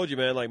Like it. I've told you,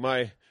 man. Like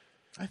my.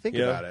 I think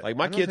You know, about it. like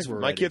my I don't kid's think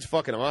we're my ready. kid's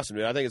fucking awesome,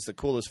 dude. I think it's the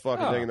coolest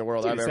fucking Oh, thing in the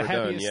world dude, I've it's ever the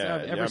done. happiest Yeah,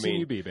 I've ever I seen mean,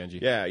 you be,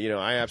 Benji. Yeah, you know,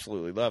 I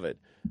absolutely love it,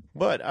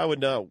 but I would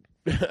not,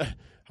 I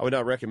would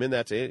not recommend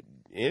that to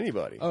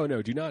anybody. Oh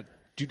no, do not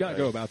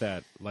go about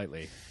that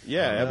lightly.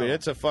 Yeah, I mean, no.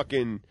 it's a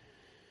fucking.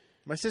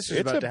 My sister's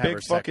It's about a to have big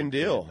her second fucking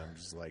deal. kid, and I'm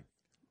just like,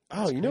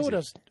 Oh, you know what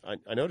else?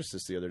 I noticed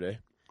this the other day.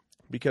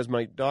 because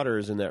my daughter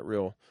is in that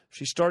real.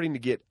 She's starting to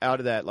get out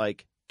of that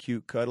like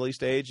cute, cuddly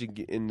stage and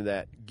get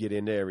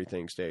into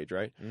everything stage,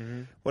 right?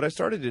 Mm-hmm. What I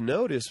started to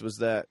notice was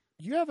that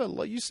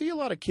you see a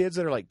lot of kids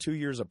that are like 2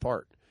 years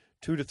apart,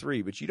 2 to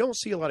 3, but you don't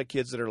see a lot of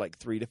kids that are like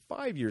 3 to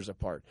 5 years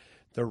apart.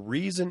 The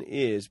reason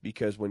is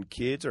because when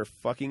kids are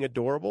fucking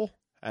adorable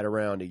at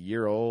around a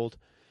year old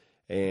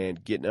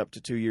and getting up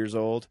to 2 years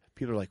old,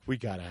 people are like, we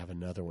got to have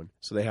another one.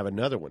 So they have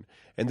another one.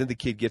 And then the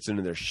kid gets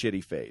into their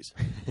shitty phase,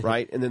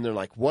 right? And then they're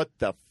like, what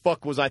the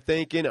fuck was I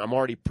thinking? I'm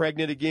already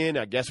pregnant again.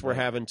 I guess we're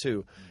having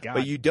two. God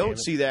but you don't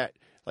see that.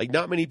 Like,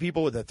 not many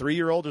people with a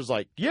 3-year-old is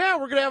like, yeah,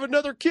 we're going to have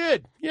another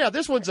kid. Yeah,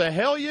 this one's a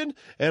hellion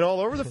and all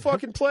over the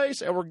fucking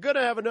place, and we're going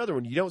to have another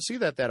one. You don't see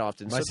that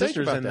often. My so think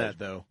sister's about in that,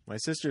 though. My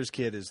sister's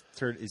kid is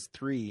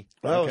 3.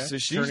 Oh, so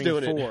she's turning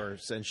doing it. 4,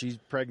 and she's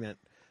pregnant.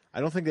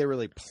 I don't think they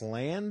really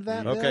planned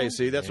that. Okay, though.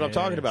 see, that's what I'm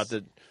talking about.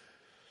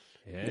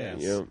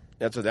 Yes. You know,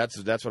 that's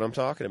what I'm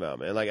talking about,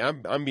 man. Like,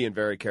 I'm being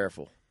very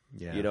careful.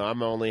 Yeah. You know,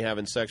 I'm only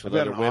having sex with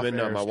I've got other an women,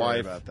 off-air not my story wife.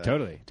 about that.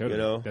 Totally. You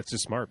know? That's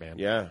just smart, man.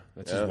 Yeah,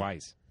 That's just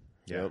wise.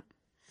 Yeah. Yep.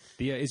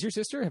 Is your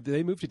sister? Have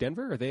they moved to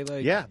Denver? Are they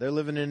like Yeah, they're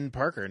living in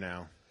Parker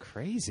now.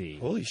 crazy?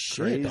 Holy shit!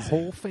 Crazy. The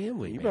whole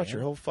family. You brought your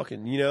whole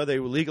fucking. You know, they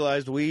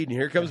legalized weed, and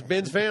here comes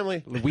Ben's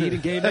family. weed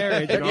and gay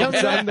marriage, and all of a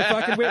sudden the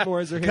fucking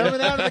Whitmores are here. Coming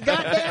out of the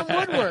goddamn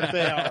woodwork,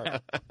 they are.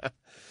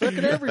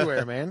 Fucking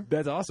everywhere, man.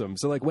 That's awesome.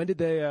 So, like, when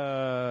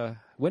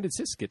did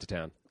Sis get to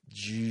town?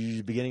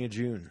 Beginning of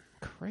June,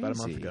 Crazy. about a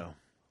month ago.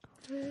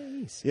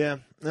 Nice. Yeah,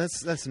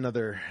 that's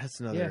another.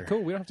 Yeah,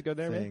 cool. We don't have to go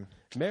there, man. thing.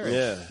 Marriage.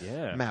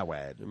 Yeah.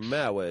 Mawad.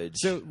 Marriage.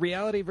 So,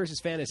 reality versus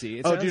fantasy.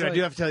 It Oh, sounds dude, I like-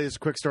 do have to tell you this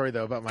quick story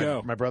though about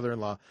Go. my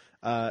brother-in-law.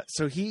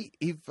 So he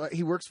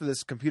works for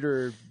this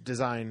computer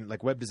design,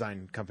 like web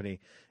design company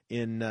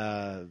in.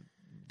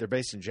 They're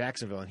based in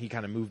Jacksonville, and he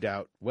kind of moved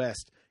out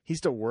west. He's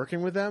still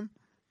working with them,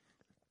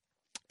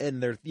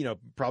 and they're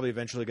probably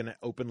eventually going to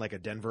open like a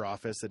Denver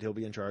office that he'll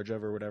be in charge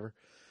of or whatever.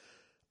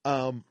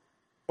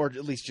 Or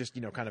at least just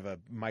kind of a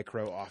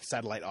micro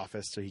satellite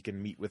office so he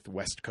can meet with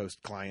West Coast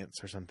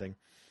clients or something.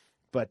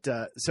 But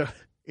so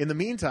in the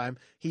meantime,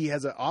 he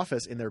has an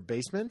office in their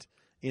basement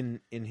in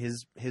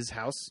his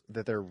house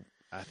that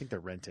I think they're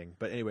renting.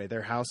 But anyway,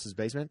 their house's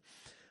basement.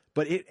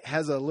 But it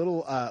has a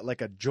little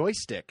like a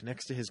joystick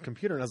next to his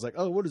computer, and I was like,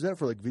 "Oh, what is that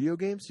for? Like video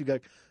games?" You go,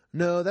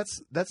 "No,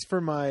 that's for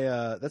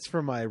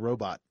my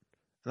robot."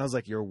 And I was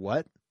like, "Your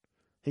what?"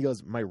 He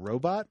goes, "My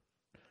robot."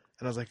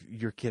 And I was like,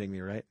 "You're kidding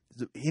me, right?"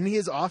 In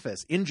his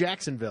office in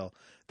Jacksonville,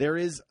 there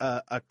is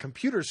a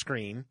computer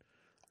screen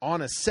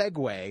on a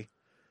Segway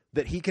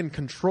that he can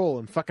control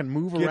and fucking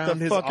move Get around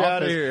the his fuck office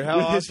outta here. How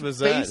with his awesome is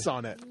that? face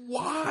on it.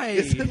 Why?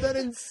 Isn't that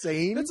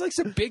insane? That's like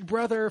some Big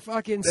Brother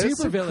fucking That's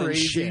some supervillain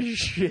crazy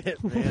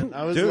shit. man.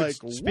 I was Dude, like,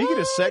 speaking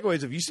of what?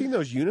 Segways, have you seen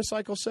those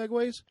unicycle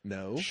Segways?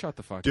 No, Shut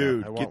the fuck up.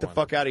 Dude, I want get the one.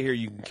 fuck out of here.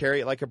 You can carry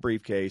it like a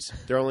briefcase.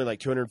 They're only like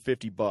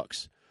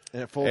 $250.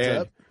 and it folds And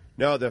up.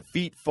 no, the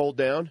feet fold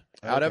down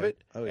out of Okay. it,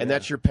 Oh, yeah. and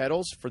that's your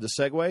pedals for the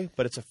Segway.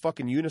 But it's a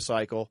fucking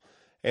unicycle,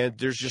 and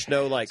there's just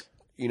no like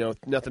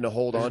nothing to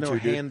hold There's on no to,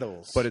 dude.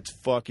 handles. But it's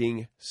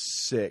fucking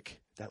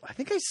sick. I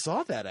think I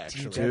saw that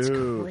actually. That's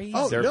Dude. crazy.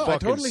 Oh They're no, I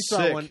fucking totally saw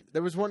sick. one.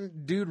 There was one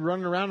dude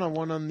running around on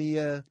one on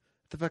the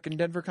fucking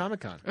Denver Comic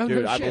Con. Oh,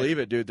 Dude, no I shit. believe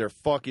it, dude. They're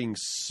fucking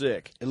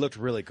sick. It looked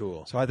really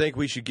cool. So I think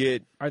we should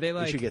get. Are they We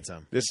like should get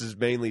some. This is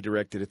mainly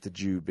directed at the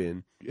Jew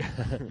bin,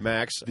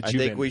 Max. the I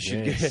think we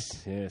should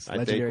yes, get. yes, I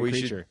think legendary we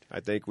creature. should. I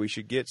think we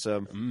should get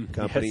some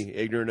company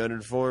ignorant,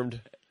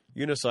 uninformed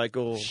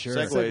unicycle Sure.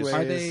 Segways. Segway.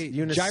 Are they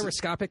Unis-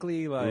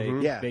 gyroscopically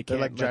like? Yeah, they they're can't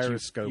like let you-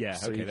 gyroscopes, Yeah,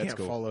 so okay, you that's can't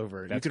cool. fall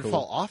over. That's you can cool.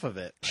 fall off of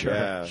it. Sure,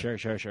 Yeah. sure.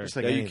 Just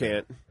like No, you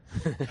anything. can't.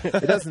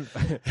 It doesn't.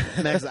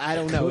 Max, I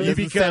don't know. It You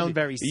doesn't become sound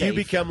very safe. You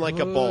become like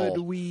a ball.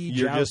 Could we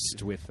You're joust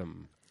just. with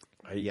them?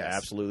 I Yes.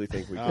 absolutely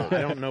think we I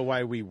could. don't know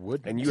why we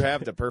would. And you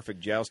have the perfect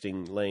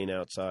jousting lane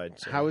outside.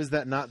 So. How is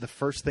that not the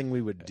first thing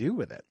we would do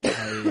with it?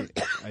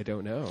 I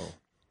don't know.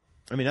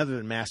 I mean, other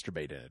than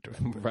masturbate in it.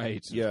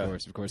 Right? Yeah.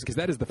 Of course. Because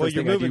that is the Well, first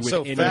you're thing I do moving with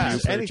so any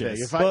fast. new Anything.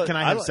 purchase. If But can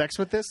I I have li- sex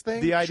with this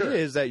thing? The idea Sure.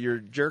 is that you're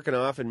jerking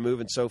off and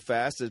moving so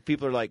fast that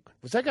people are like,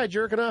 "Was that guy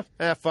jerking off?"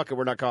 Ah, fuck it,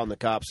 we're not calling the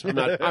cops. I'm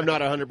not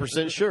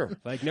 100% sure.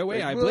 Like, no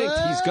way, I blinked.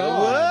 He's gone.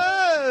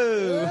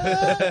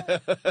 Whoa!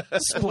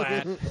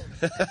 Splat.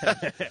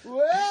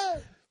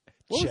 What?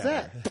 What was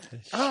that?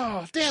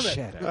 Oh, damn it!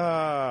 Shut up.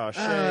 Oh,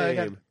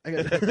 shame.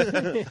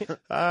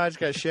 I just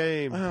got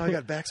shame. I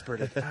got back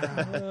spurted.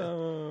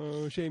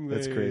 Oh, shame.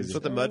 That's crazy. That's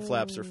what the mud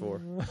flaps are for.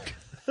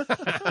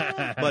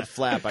 Mud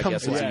flap, I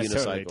guess, is a Yeah,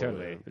 unicycle.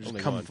 totally. There's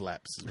Only cum one.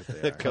 flaps. Is what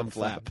they are. Cum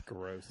flap.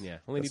 Gross. Yeah,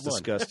 only That's need one.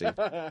 disgusting.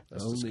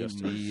 That's Only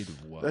disgusting. need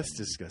one. That's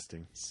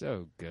disgusting.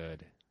 So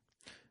good.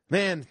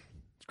 Man,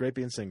 it's great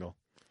being single.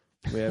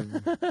 We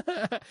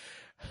have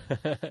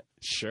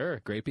Sure,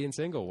 great being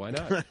single. Why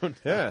not?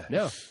 Yeah.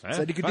 No,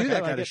 said you could do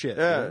that kind of shit.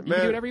 Yeah, You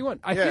can do whatever you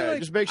want. I yeah, feel like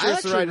just make sure I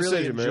it's the actually right really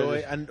decision, enjoy,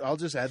 man. and I'll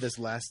just add this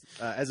last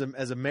as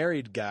a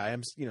married guy.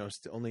 I'm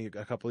only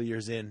a couple of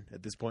years in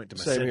at this point to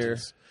my Same here.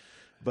 sentence.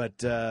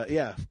 But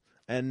yeah,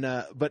 and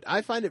but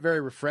I find it very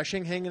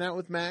refreshing hanging out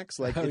with Max.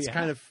 Like Oh, it's yeah.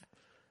 kind of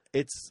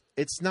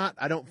it's not.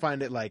 I don't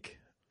find it like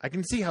I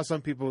can see how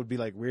some people would be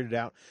like weirded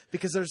out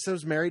because there's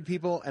those married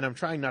people, and I'm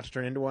trying not to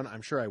turn into one.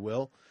 I'm sure I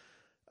will.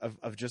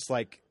 Of just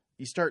like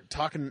you start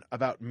talking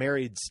about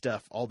married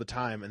stuff all the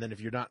time, and then if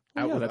you're not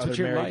out with that's other what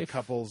your married life-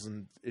 couples,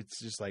 and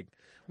it's just like,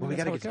 well, we that's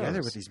got to how get it together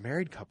goes. with these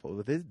married couples,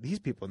 with these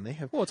people, and they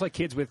have. Well, it's like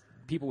kids with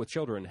people with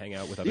children hang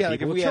out with other Yeah, people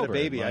like if with we had a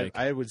children. baby, like,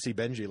 I would see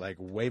Benji like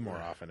way more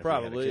often. If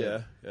Probably, we had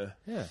a yeah.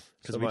 yeah.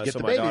 because So we my- get so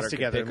the my babies daughter could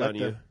together. pick and on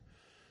let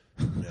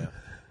you. Yeah.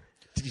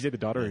 Did you say the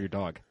daughter or your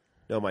dog?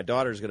 No, my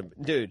daughter's gonna.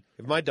 Dude,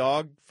 if my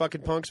dog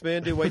fucking punks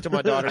Ben, dude, wait till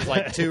my daughter's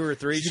like 2 or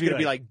 3. She's gonna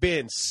be like,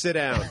 Ben, sit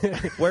down.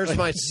 Where's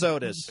my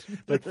sodas?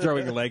 Like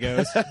throwing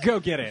Legos. Go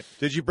get it.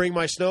 Did you bring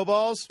my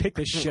snowballs? Pick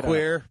this shit up.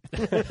 Queer.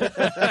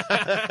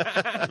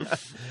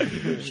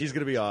 She's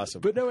gonna be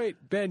awesome. But no, wait,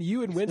 Ben,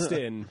 you and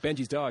Winston,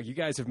 Benji's dog, you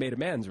guys have made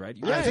amends, right?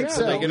 You Yeah, I think yeah,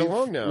 so. they get We've-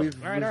 along now.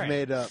 We've, All right, we've all right.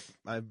 made up.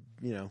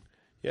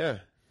 Yeah.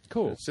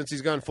 Cool. Since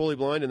he's gone fully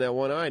blind in that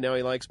one eye, now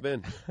he likes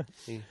Ben.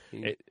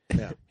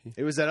 Yeah.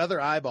 It was that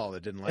other eyeball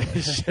that didn't like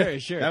it. Sure,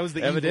 sure. That was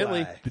the Evidently.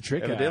 evil eye. the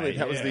trick Evidently, eye.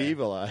 that was the yeah.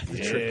 evil eye.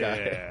 The trick eye.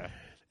 Yeah.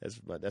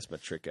 That's my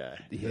trick eye.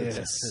 Yes.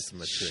 That's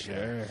my trick eye.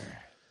 Sure.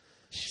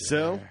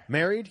 So,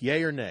 married,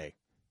 yay or nay?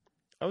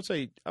 I would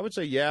say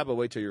yeah, but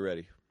wait till you're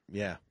ready.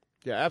 Yeah.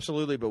 Yeah,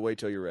 absolutely, but wait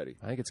till you're ready.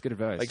 I think it's good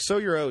advice. Like sow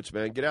your oats,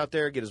 man. Get out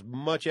there, get as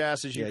much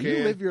ass as you Yeah, can.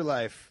 you live your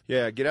life.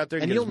 Yeah, get out there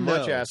and And get as you'll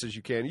much know. ass as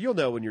you can. You'll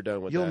know when you're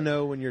done with You'll that.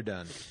 know when you're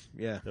done.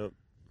 Yeah.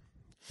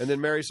 And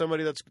then marry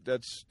somebody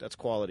that's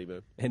quality,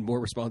 man. and more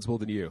responsible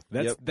than you.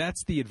 That's Yep.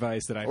 that's the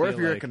advice that I Or feel if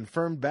you're like. a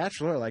confirmed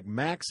bachelor like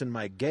Max and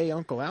my gay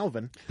Uncle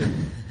Alvin.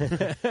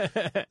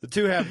 The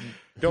two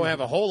don't have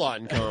a whole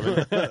lot in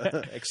common,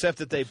 except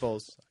that they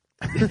both.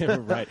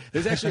 Right.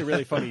 There's actually a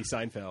really funny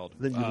Seinfeld.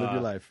 Then you live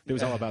your life. It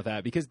was all about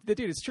that because dude,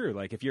 it's true.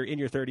 Like if you're in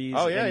your 30s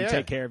Oh, yeah, and you yeah.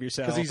 take care of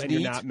yourself 'Cause he's and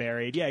you're neat. not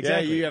married, yeah,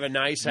 exactly. Yeah, you have a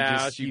nice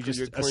house. You just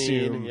you're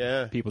clean. assume.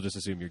 Yeah, People just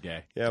assume you're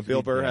gay. yeah.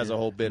 Bill Burr has a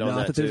whole bit on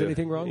Not that there's too.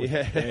 anything wrong with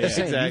Yeah, it. Yeah, yeah.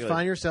 Saying, exactly. you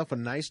find yourself a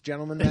nice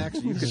gentleman, Max,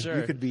 you could,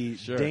 Sure. you could be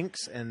Sure.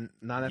 dinks and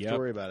not have Yep. to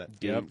worry about it.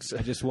 Yep.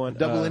 I just want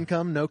Double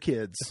income, no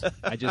kids.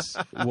 I just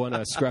want a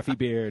scruffy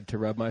beard to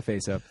rub my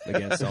face up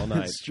against all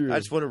night. It's true. I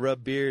just want to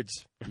rub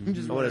beards. I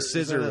want to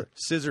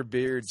scissor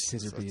beards.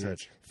 Scissor beard.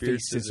 touch. Beard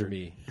Face scissor scissor.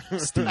 me,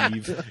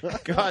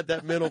 Steve. God,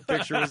 that middle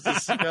picture was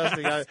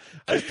disgusting. I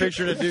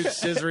pictured a dude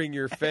scissoring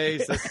your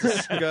face. That's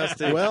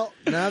disgusting. Well,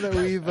 now that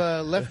we've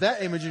left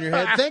that image in your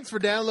head, thanks for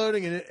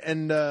downloading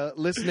and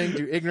listening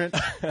to Ignorant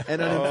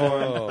and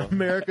Uninformed, Oh.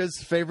 America's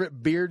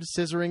favorite beard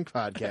scissoring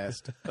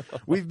podcast.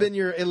 We've been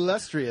your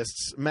illustrious,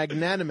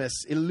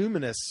 magnanimous,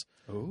 illuminous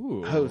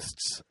Ooh.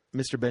 hosts,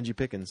 Mr. Benji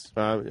Pickens.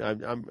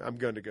 I'm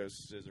going to go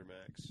scissor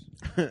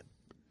Max.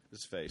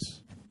 His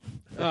face.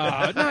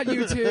 Oh, not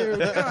you two.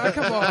 Oh,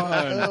 come on.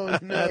 Oh,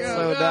 no. That's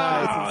so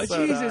nice. Oh, It's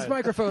so Jesus. nice.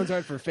 Microphones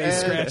aren't for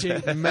face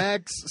scratching. And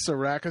Max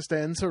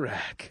Sarakistan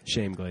Sarak.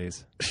 Shame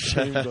glaze.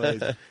 Shame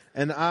glaze.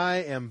 And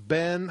I am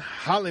Ben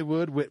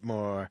Hollywood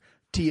Whitmore,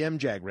 TM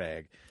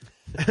Jagrag.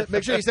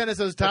 Make sure you send us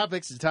those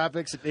topics to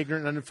topics at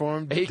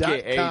ignorantuninformed.com.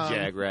 AKA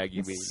Jagrag,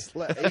 you mean.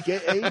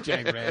 AKA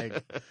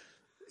Jagrag.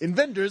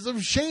 Inventors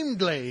of shame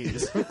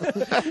glaze.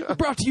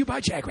 Brought to you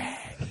by Jagrag.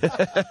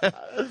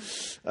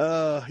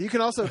 You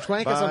can also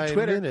twank us on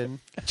Twitter.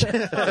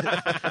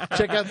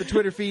 Check out the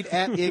Twitter feed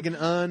at Ig and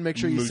Un. Make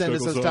sure you Moose send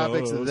us those knuckle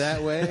topics sauce.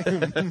 that way.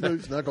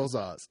 Moose knuckle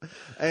sauce.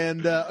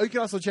 And you can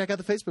also check out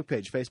the Facebook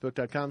page,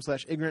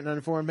 facebook.com/ignorant and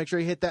uninformed. Make sure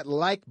you hit that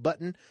like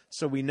button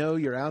so we know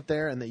you're out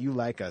there and that you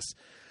like us.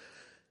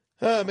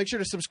 Make sure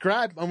to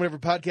subscribe on whatever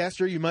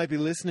podcaster you might be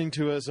listening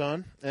to us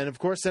on. And, of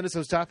course, send us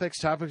those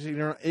topics at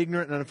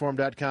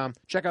ignorantanduninformed.com.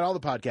 Check out all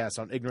the podcasts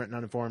on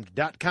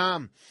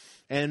ignorantanduninformed.com.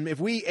 And if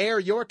we air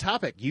your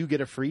topic, you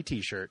get a free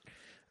T-shirt.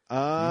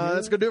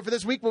 That's going to do it for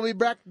this week. We'll be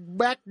back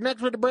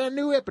next with a brand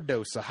new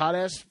Epidose of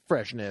hot-ass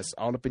freshness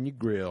all up in your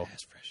grill.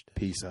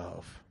 Peace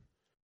off.